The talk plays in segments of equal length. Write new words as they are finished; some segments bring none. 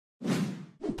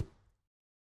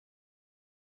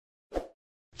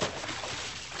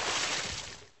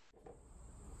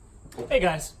Hey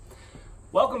guys,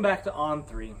 welcome back to On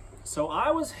 3. So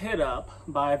I was hit up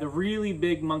by the really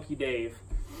big Monkey Dave,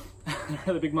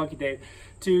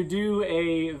 to do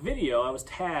a video. I was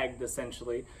tagged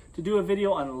essentially to do a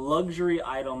video on luxury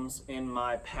items in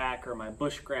my pack or my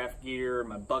Bushcraft gear,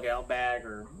 my Bugout bag,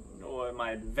 or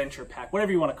my adventure pack,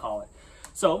 whatever you want to call it.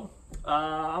 So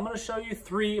I'm going to show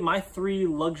you my three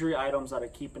luxury items that I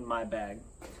keep in my bag.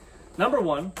 Number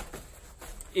one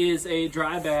is a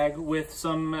dry bag with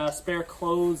some spare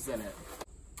clothes in it.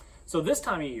 So this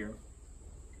time of year,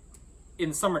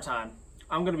 in summertime,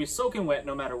 I'm going to be soaking wet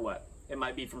no matter what. It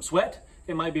might be from sweat,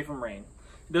 it might be from rain.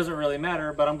 It doesn't really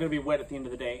matter, but I'm going to be wet at the end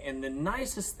of the day. And the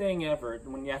nicest thing ever,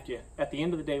 when you have to, at the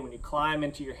end of the day, when you climb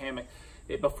into your hammock,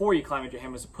 before you climb into your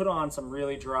hammock, is to put on some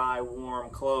really dry, warm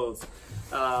clothes.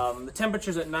 The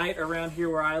temperatures at night around here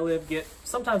where I live get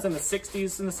sometimes in the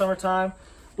 60s in the summertime,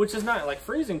 which is not like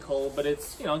freezing cold, but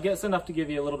it's, you know, gets enough to give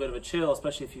you a little bit of a chill,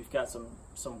 especially if you've got some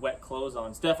wet clothes on.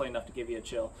 It's definitely enough to give you a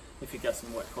chill if you've got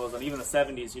some wet clothes on. Even the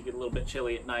 70s, you get a little bit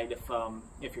chilly at night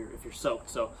if you're soaked.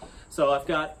 So I've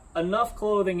got enough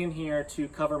clothing in here to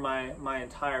cover my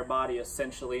entire body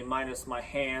essentially, minus my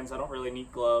hands. I don't really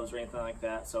need gloves or anything like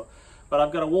that. But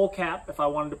I've got a wool cap if I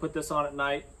wanted to put this on at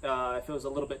night if it was a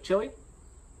little bit chilly.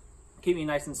 Keep me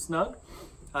nice and snug.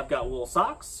 I've got wool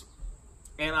socks.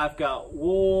 And I've got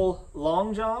wool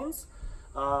long johns,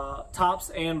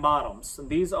 tops and bottoms. And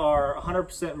these are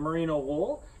 100% merino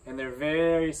wool, and they're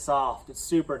very soft. It's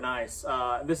super nice.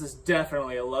 This is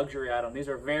definitely a luxury item. These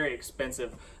are very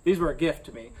expensive. These were a gift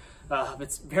to me.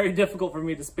 It's very difficult for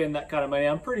me to spend that kind of money.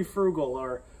 I'm pretty frugal,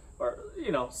 or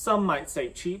you know, some might say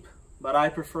cheap, but I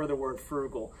prefer the word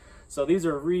frugal. So these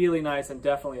are really nice and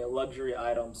definitely a luxury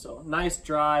item. So nice,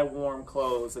 dry, warm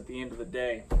clothes at the end of the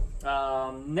day.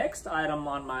 Next item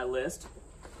on my list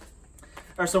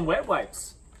are some wet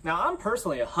wipes. Now, I'm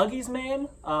personally a Huggies man.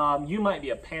 You might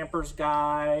be a Pampers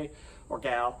guy or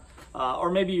gal, or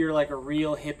maybe you're like a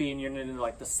real hippie and you're into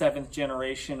like the 7th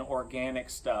generation organic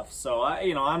stuff. So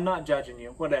I'm not judging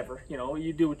you. Whatever,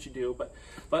 you do what you do.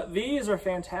 But these are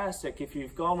fantastic if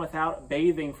you've gone without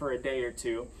bathing for a day or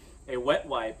two. A wet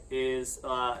wipe is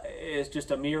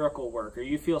just a miracle worker.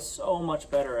 You feel so much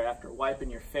better after wiping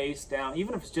your face down,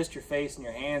 even if it's just your face and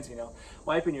your hands.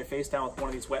 Wiping your face down with one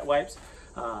of these wet wipes,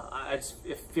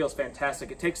 it feels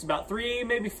fantastic. It takes about 3,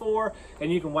 maybe 4,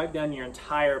 and you can wipe down your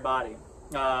entire body.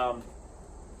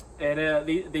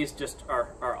 These just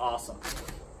are awesome.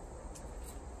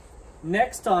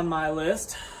 Next on my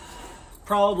list,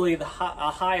 probably the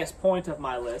highest point of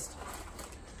my list,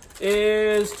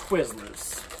 is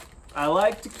Twizzlers. I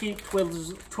like to keep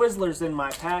Twizzlers in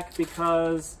my pack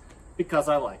because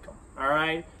I like them, all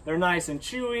right? They're nice and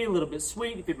chewy, a little bit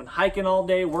sweet. If you've been hiking all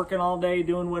day, working all day,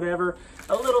 doing whatever,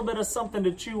 a little bit of something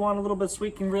to chew on, a little bit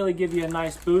sweet can really give you a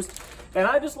nice boost, and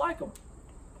I just like them.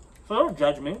 So don't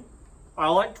judge me. I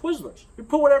like Twizzlers. You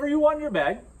put whatever you want in your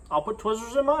bag, I'll put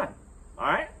Twizzlers in mine, all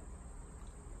right?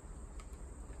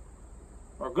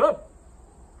 They're good.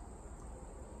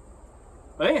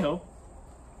 But anywho,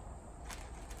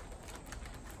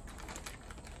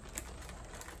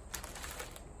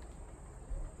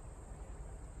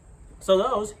 so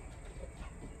those,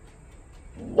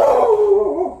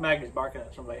 Maggie's barking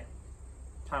at somebody.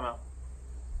 Time out.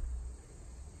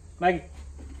 Maggie.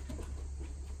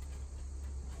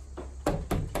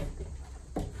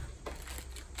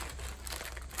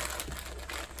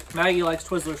 Maggie likes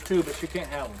Twizzlers too, but she can't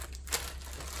have them.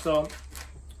 So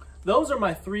those are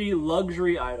my 3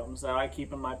 luxury items that I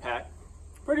keep in my pack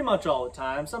pretty much all the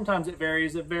time. Sometimes it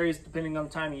varies. It varies depending on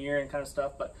the time of year and kind of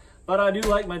stuff. But I do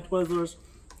like my Twizzlers.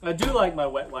 I do like my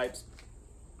wet wipes,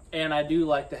 and I do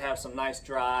like to have some nice,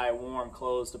 dry, warm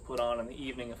clothes to put on in the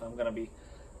evening if I'm going to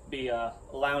be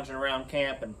lounging around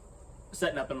camp and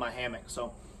setting up in my hammock.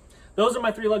 So those are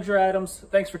my 3 luxury items.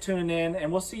 Thanks for tuning in,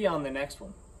 and we'll see you on the next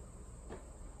one.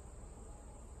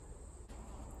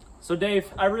 So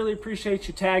Dave, I really appreciate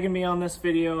you tagging me on this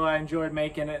video. I enjoyed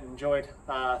making it, enjoyed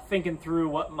thinking through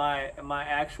what my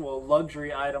actual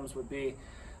luxury items would be.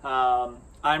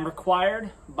 I'm required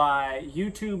by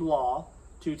YouTube law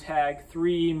to tag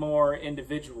 3 more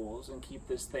individuals and keep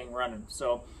this thing running.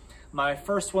 So my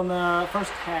first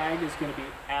tag is going to be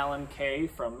Alan K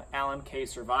from Alan K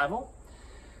Survival.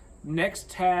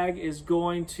 Next tag is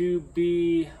going to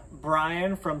be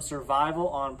Brian from Survival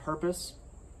on Purpose.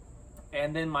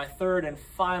 And then my 3rd and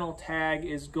final tag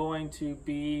is going to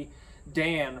be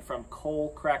Dan from Coal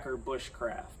Cracker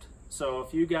Bushcraft. So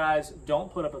if you guys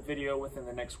don't put up a video within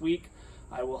the next week,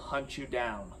 I will hunt you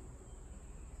down.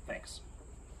 Thanks.